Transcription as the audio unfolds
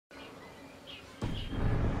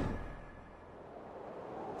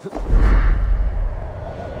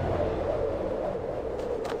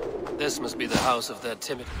This must be the house of that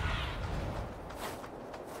timid...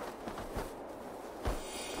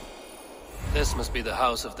 This must be the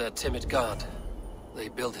house of that timid god. They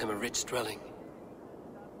built him a rich dwelling.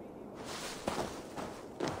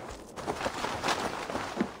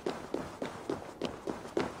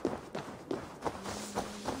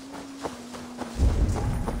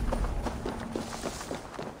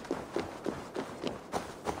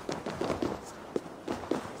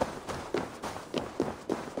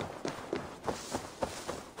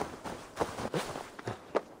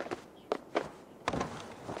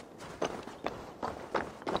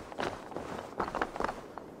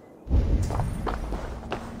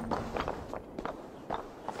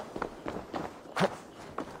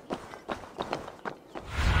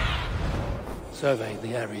 Survey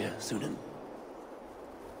the area, Sunan.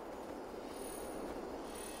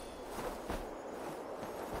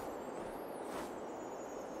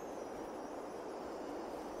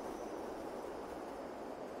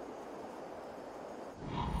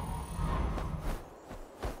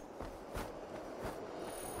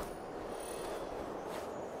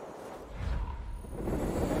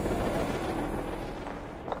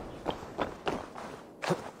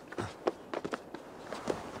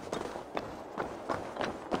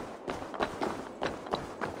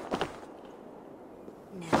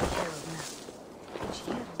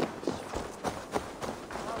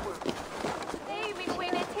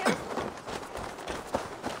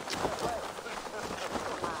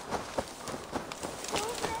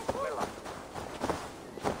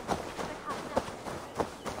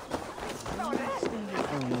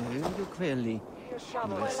 Quelli.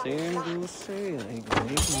 Du sei,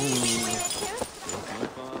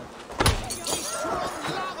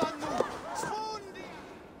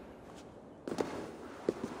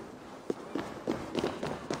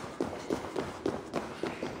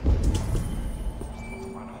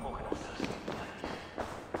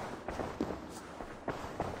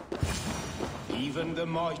 Even the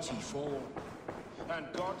mighty fall, and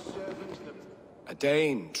God's servant the... A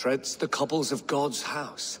Dane treads the cobbles of God's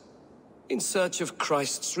house. In search of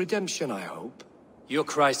Christ's redemption, I hope. Your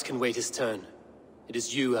Christ can wait his turn. It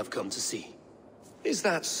is you I've come to see. Is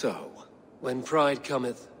that so? When pride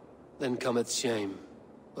cometh, then cometh shame.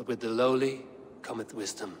 But with the lowly cometh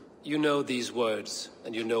wisdom. You know these words,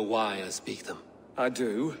 and you know why I speak them. I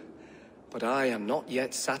do, but I am not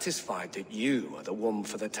yet satisfied that you are the one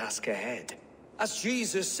for the task ahead. As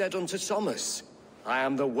Jesus said unto Thomas, I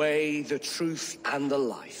am the way, the truth, and the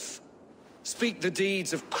life. Speak the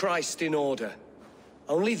deeds of Christ in order.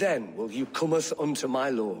 Only then will you cometh unto my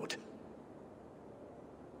Lord.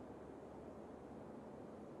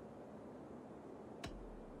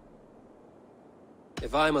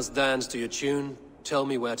 If I must dance to your tune, tell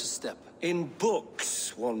me where to step. In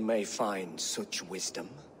books one may find such wisdom.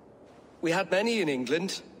 We had many in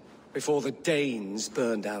England, before the Danes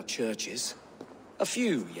burned our churches. A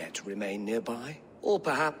few yet remain nearby. Or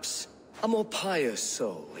perhaps a more pious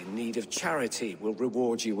soul in need of charity will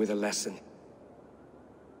reward you with a lesson.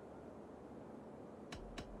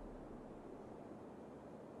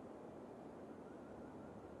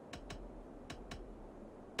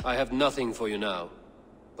 I have nothing for you now,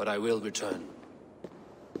 but I will return.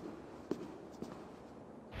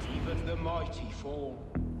 Even the mighty fall,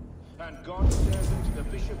 and God's servant, the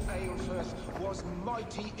Bishop Aelfirth, was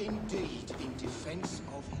mighty indeed in defense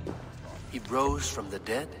of him. He rose from the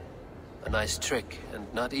dead? A nice trick, and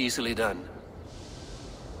not easily done.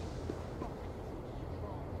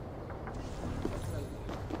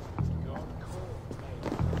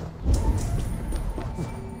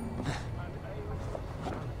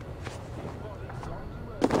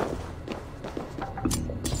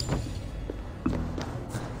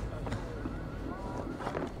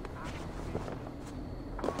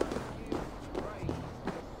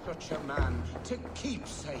 Such a man to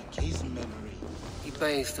keepsake his memory. He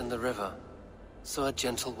bathed in the river, so a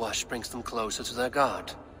gentle wash brings them closer to their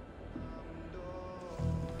god.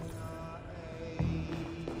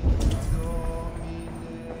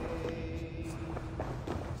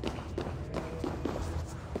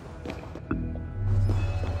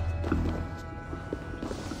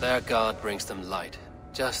 Their god brings them light,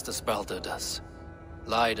 just as Baldur does.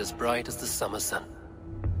 Light as bright as the summer sun.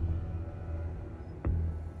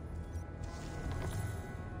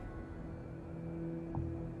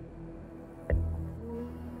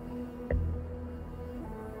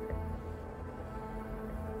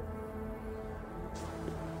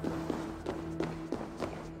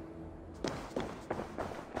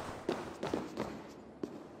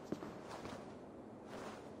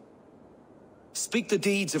 Speak the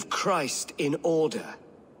deeds of Christ in order.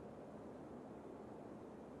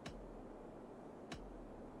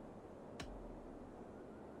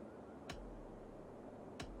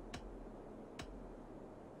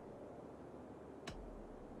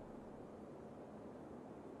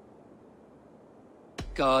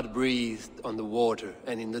 God breathed on the water,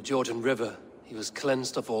 and in the Jordan River, he was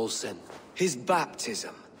cleansed of all sin. His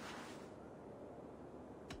baptism.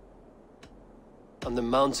 On the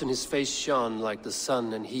mountain his face shone like the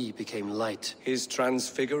sun, and he became light. His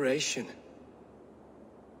transfiguration.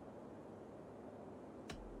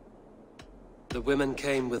 The women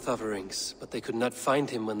came with offerings, but they could not find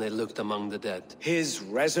him when they looked among the dead. His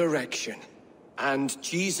resurrection. And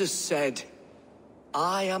Jesus said,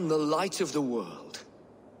 I am the light of the world.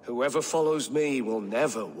 Whoever follows me will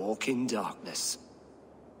never walk in darkness.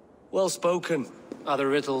 Well spoken. Are the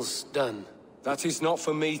riddles done? That is not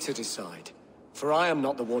for me to decide, for I am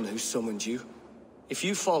not the one who summoned you. If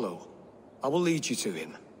you follow, I will lead you to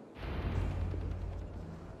him.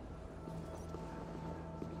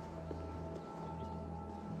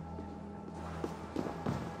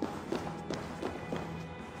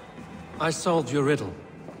 I solved your riddle.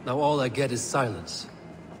 Now all I get is silence.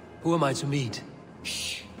 Who am I to meet?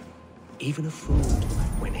 Shh. Even a fool,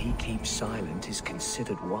 when he keeps silent, is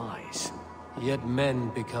considered wise. Yet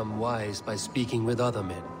men become wise by speaking with other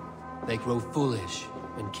men. They grow foolish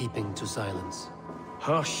when keeping to silence.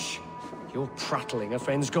 Hush! Your prattling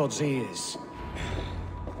offends God's ears.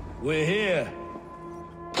 We're here!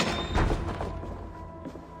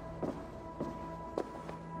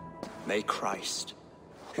 May Christ,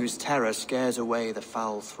 whose terror scares away the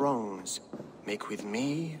foul throngs, make with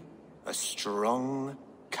me a strong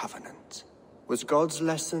covenant. Was God's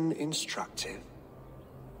lesson instructive?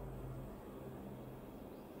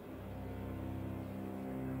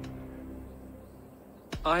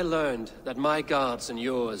 I learned that my gods and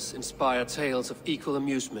yours inspire tales of equal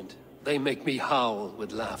amusement. They make me howl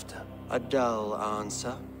with laughter. A dull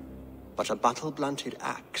answer, but a battle-blunted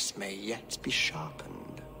axe may yet be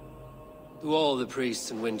sharpened. Do all the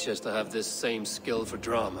priests in Winchester have this same skill for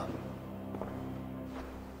drama?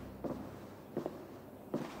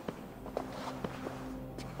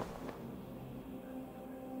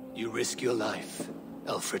 You risk your life,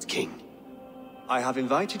 Alfred King. I have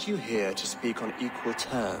invited you here to speak on equal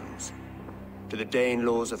terms. Do the Dane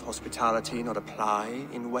laws of hospitality not apply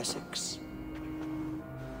in Wessex?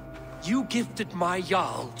 You gifted my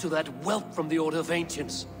Jarl to that whelp from the Order of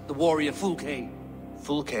Ancients, the warrior Fulke.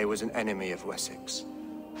 Fulke was an enemy of Wessex.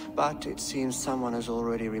 But it seems someone has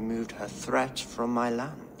already removed her threat from my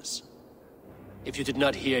lands. If you did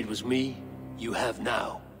not hear it was me, you have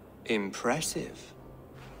now. Impressive.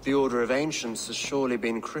 The Order of Ancients has surely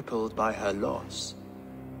been crippled by her loss.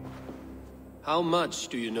 How much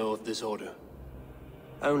do you know of this order?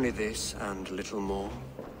 Only this and little more.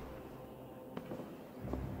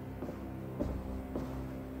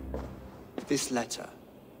 This letter,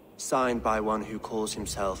 signed by one who calls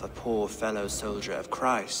himself a poor fellow soldier of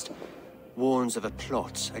Christ, warns of a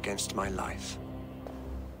plot against my life.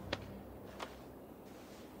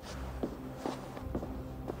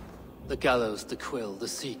 The gallows, the quill, the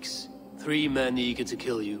Sikhs. 3 men eager to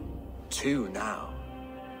kill you. 2 now.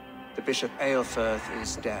 The Bishop Aelfirth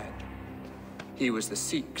is dead. He was the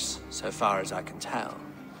Sikhs, so far as I can tell.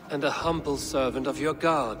 And a humble servant of your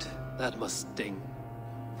god. That must sting.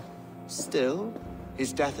 Still,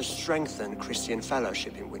 his death has strengthened Christian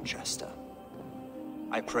fellowship in Winchester.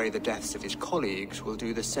 I pray the deaths of his colleagues will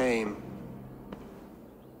do the same.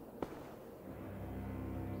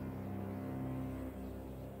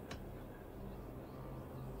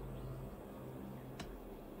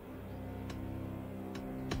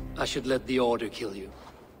 I should let the Order kill you.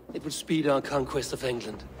 It would speed our conquest of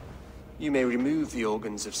England. You may remove the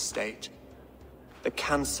organs of state. The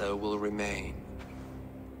cancer will remain.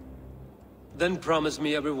 Then promise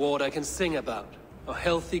me a reward I can sing about. A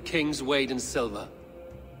healthy king's weight in silver.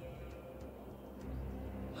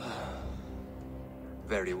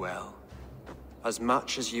 Very well. As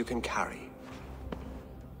much as you can carry.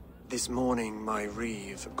 This morning, my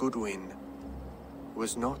reeve, Goodwin,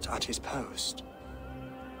 was not at his post.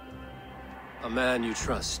 A man you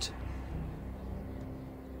trust.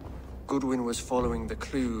 Goodwin was following the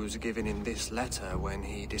clues given in this letter when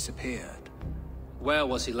he disappeared. Where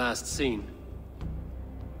was he last seen?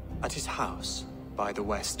 At his house, by the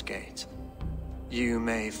west gate. You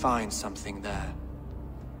may find something there.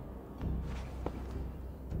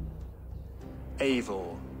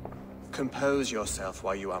 Eivor, compose yourself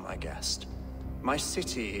while you are my guest. My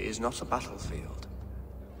city is not a battlefield.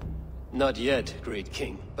 Not yet, great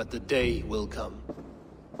king, but the day will come.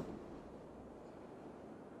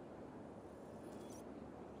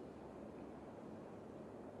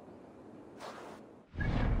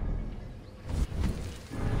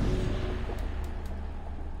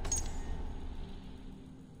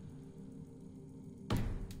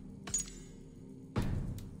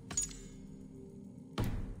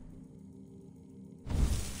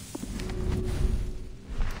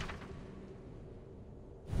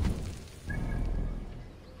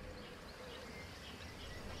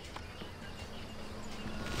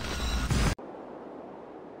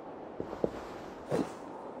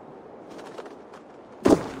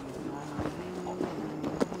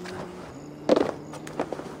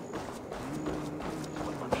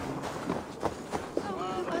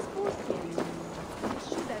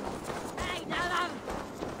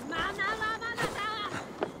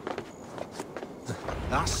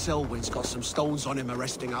 That Selwyn's got some stones on him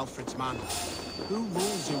arresting Alfred's man. Who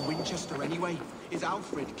rules in Winchester anyway? Is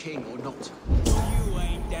Alfred king or not? You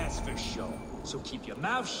ain't, that's for sure. So keep your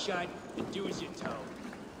mouth shut and do as you're told.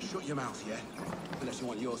 Shut your mouth, yeah? Unless you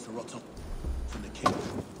want yours to rot up from the king.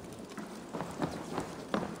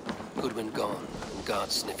 Goodwin gone, and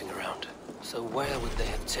guards sniffing around. So where would they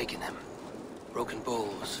have taken him? Broken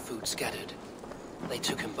bowls, food scattered. They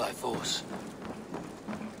took him by force.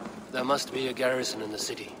 There must be a garrison in the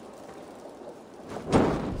city.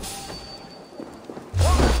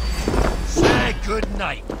 Say good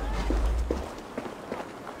night.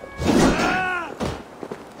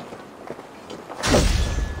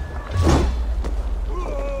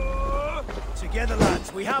 Together,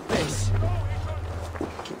 lads, we have this.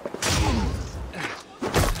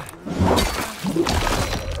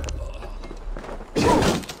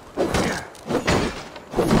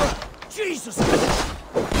 Jesus!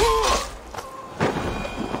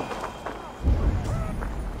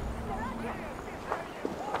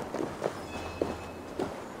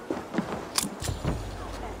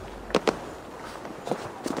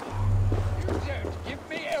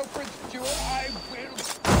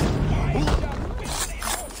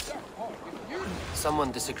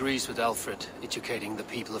 Someone disagrees with Alfred educating the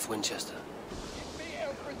people of Winchester.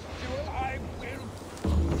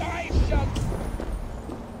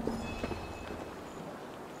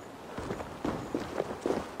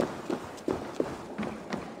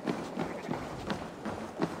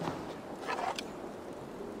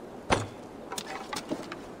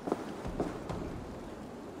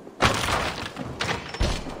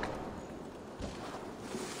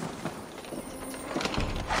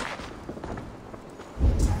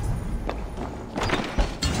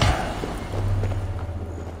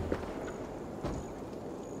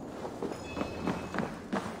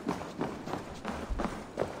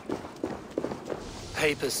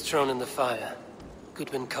 Papers thrown in the fire.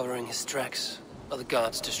 Goodwin covering his tracks. Other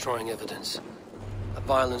guards destroying evidence. A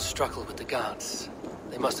violent struggle with the guards.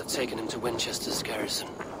 They must have taken him to Winchester's garrison.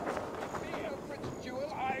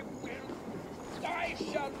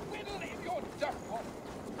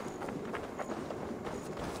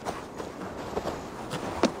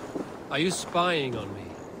 Are you spying on me?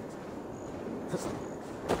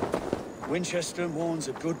 Winchester mourns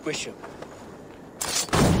a good bishop.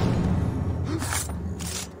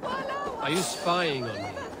 Are you spying on me?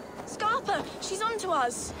 Scarpa, she's onto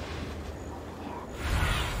us.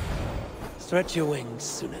 Stretch your wings,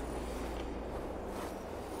 Sunan.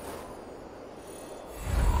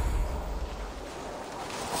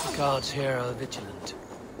 The guards here are vigilant.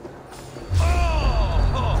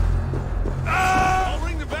 I'll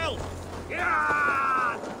ring the bell.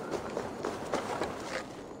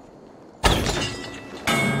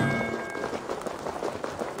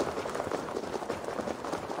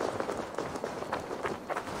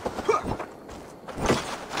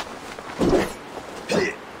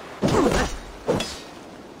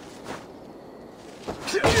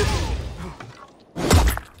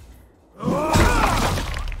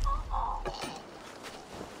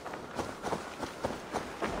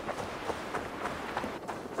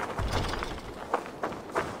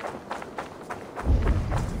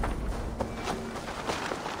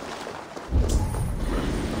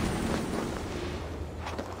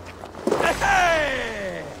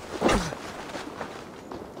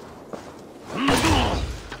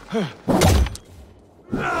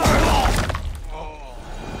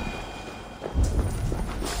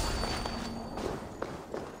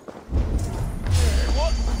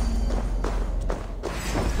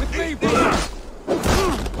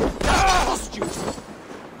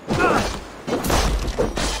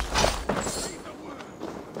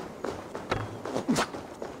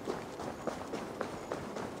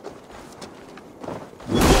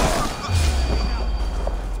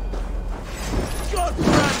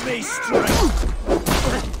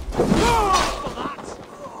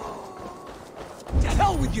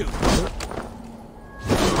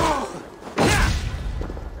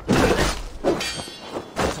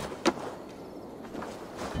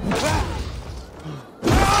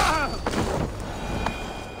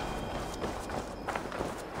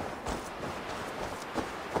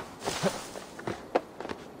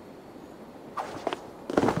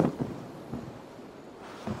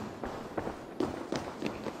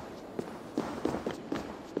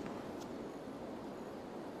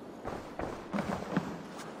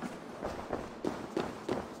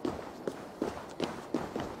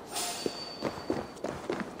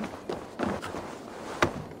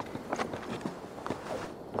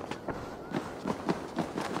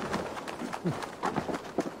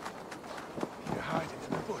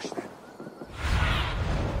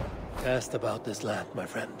 asked about this land, my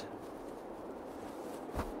friend.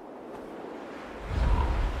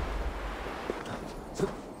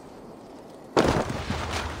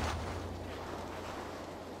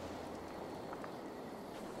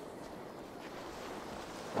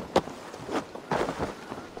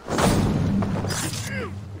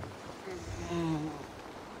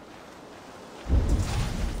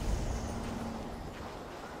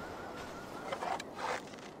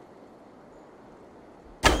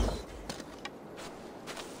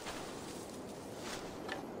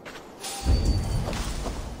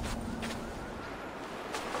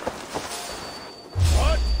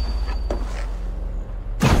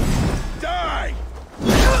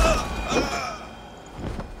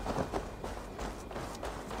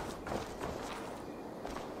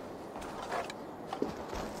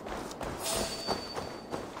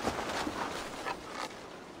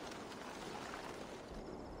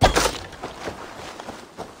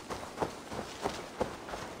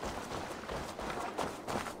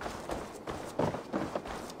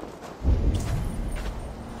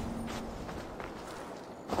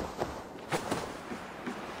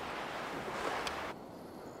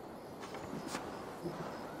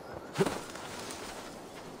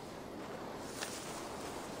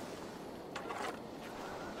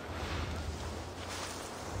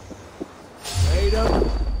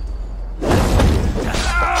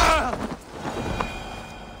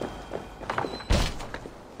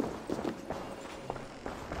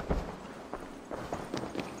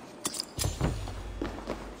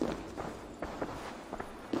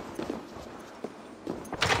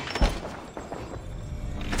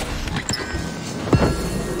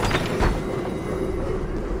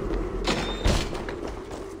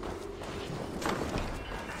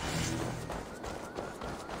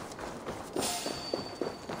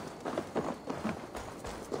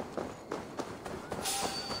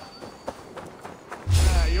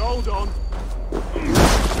 Hold on.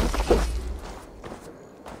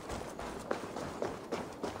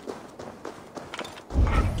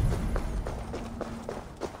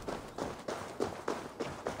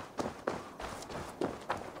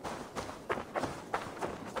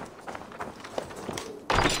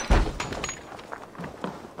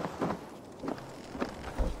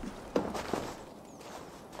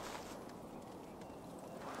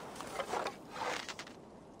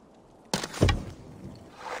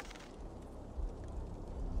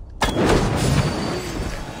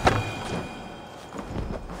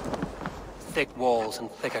 Thick walls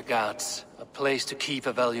and thicker guards. A place to keep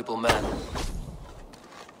a valuable man.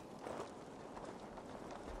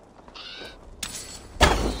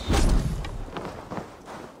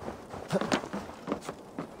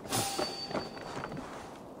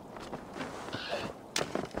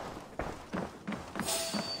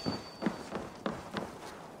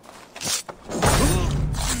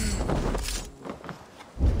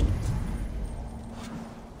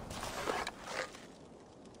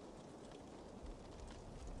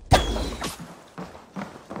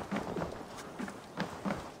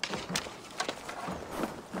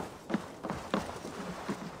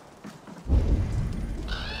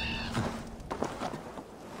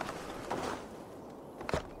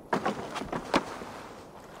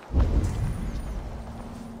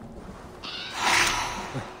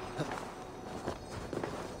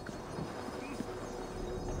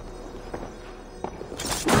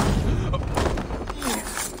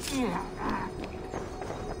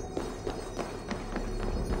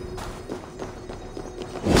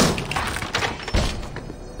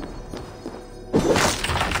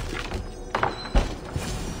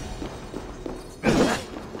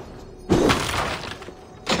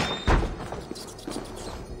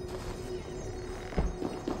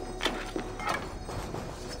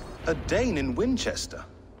 A Dane in Winchester?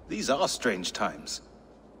 These are strange times.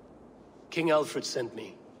 King Alfred sent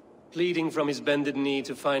me, pleading from his bended knee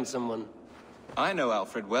to find someone. I know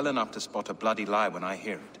Alfred well enough to spot a bloody lie when I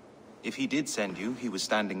hear it. If he did send you, he was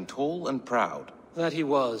standing tall and proud. That he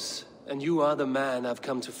was, and you are the man I've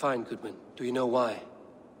come to find, Goodman. Do you know why?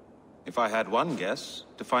 If I had one guess,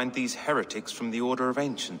 to find these heretics from the Order of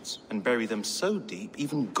Ancients, and bury them so deep,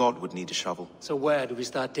 even God would need a shovel. So where do we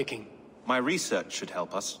start digging? My research should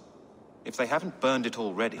help us. If they haven't burned it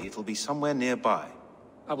already, it'll be somewhere nearby.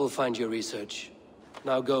 I will find your research.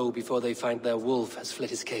 Now go before they find their wolf has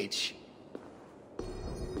fled his cage.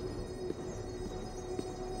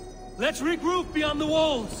 Let's regroup beyond the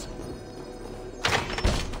walls!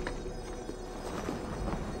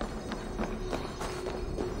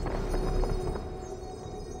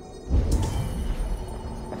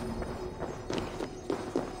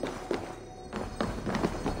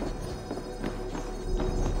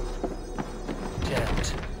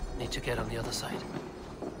 shed on the other side.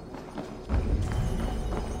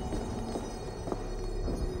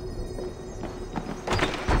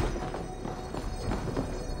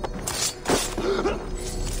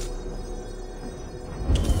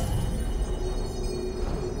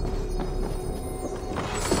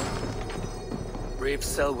 Brave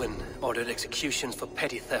Selwyn ordered executions for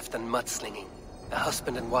petty theft and mudslinging. A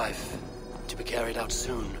husband and wife, to be carried out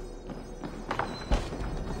soon.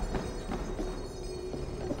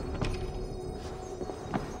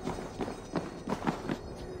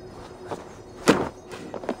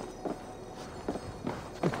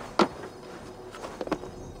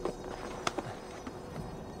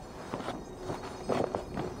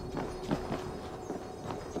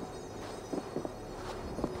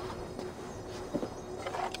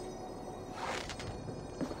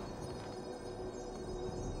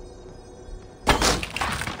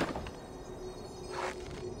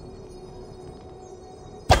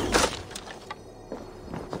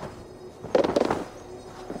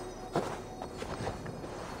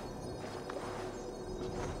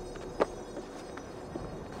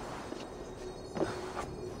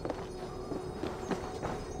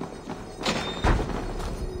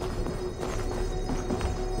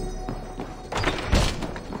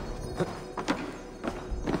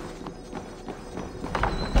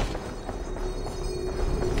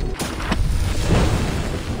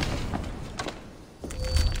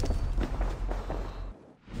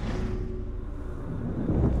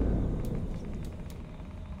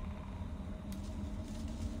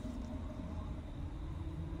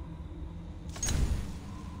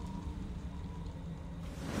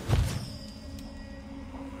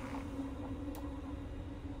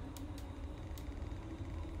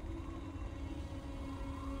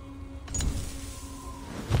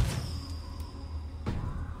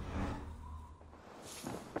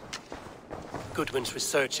 Goodwin's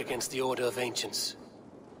research against the Order of Ancients.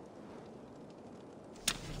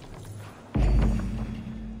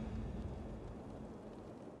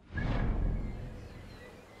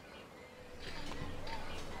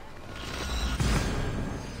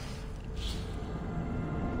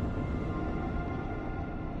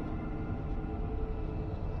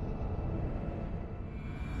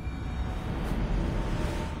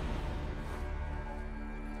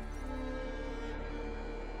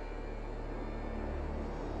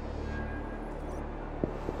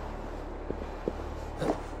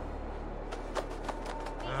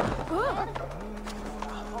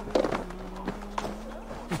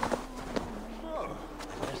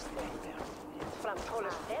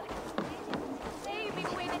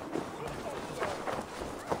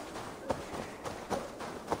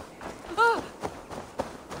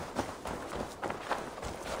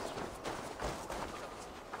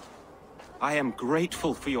 I am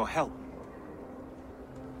grateful for your help.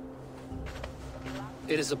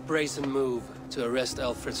 It is a brazen move to arrest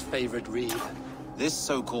Alfred's favorite Reeve. This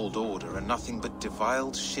so-called order are nothing but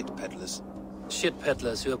defiled shit peddlers. Shit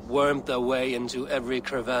peddlers who have wormed their way into every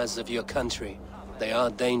crevasse of your country. They are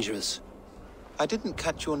dangerous. I didn't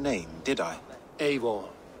catch your name, did I? Eivor,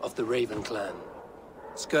 of the Raven clan.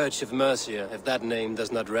 Scourge of Mercia, if that name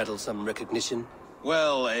does not rattle some recognition.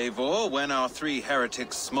 Well, Eivor, when our three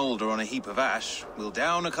heretics smolder on a heap of ash, we'll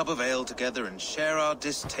down a cup of ale together and share our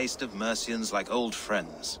distaste of Mercians like old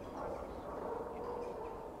friends.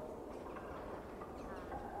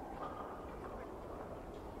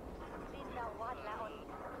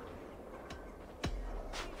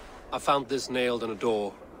 I found this nailed on a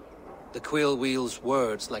door. The quill wields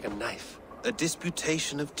words like a knife. A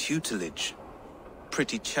disputation of tutelage.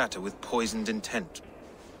 Pretty chatter with poisoned intent.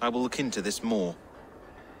 I will look into this more.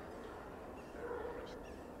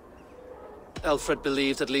 Alfred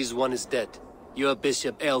believes at least one is dead. Your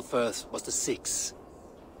Bishop Aelfirth was the sixth.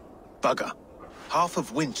 Bugger. Half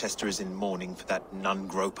of Winchester is in mourning for that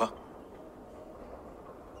nun-groper.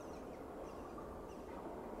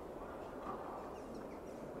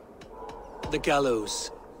 The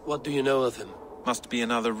gallows. What do you know of him? Must be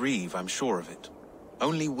another Reeve, I'm sure of it.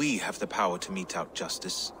 Only we have the power to mete out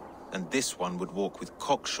justice, and this one would walk with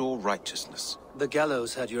cocksure righteousness. The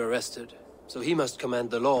gallows had you arrested, so he must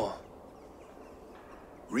command the law.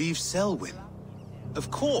 Reeve Selwyn? Of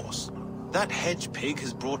course! That hedge pig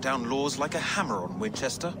has brought down laws like a hammer on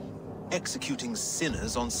Winchester, executing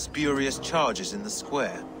sinners on spurious charges in the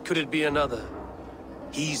square. Could it be another?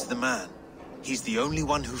 He's the man. He's the only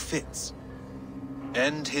one who fits.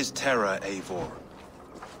 End his terror, Eivor.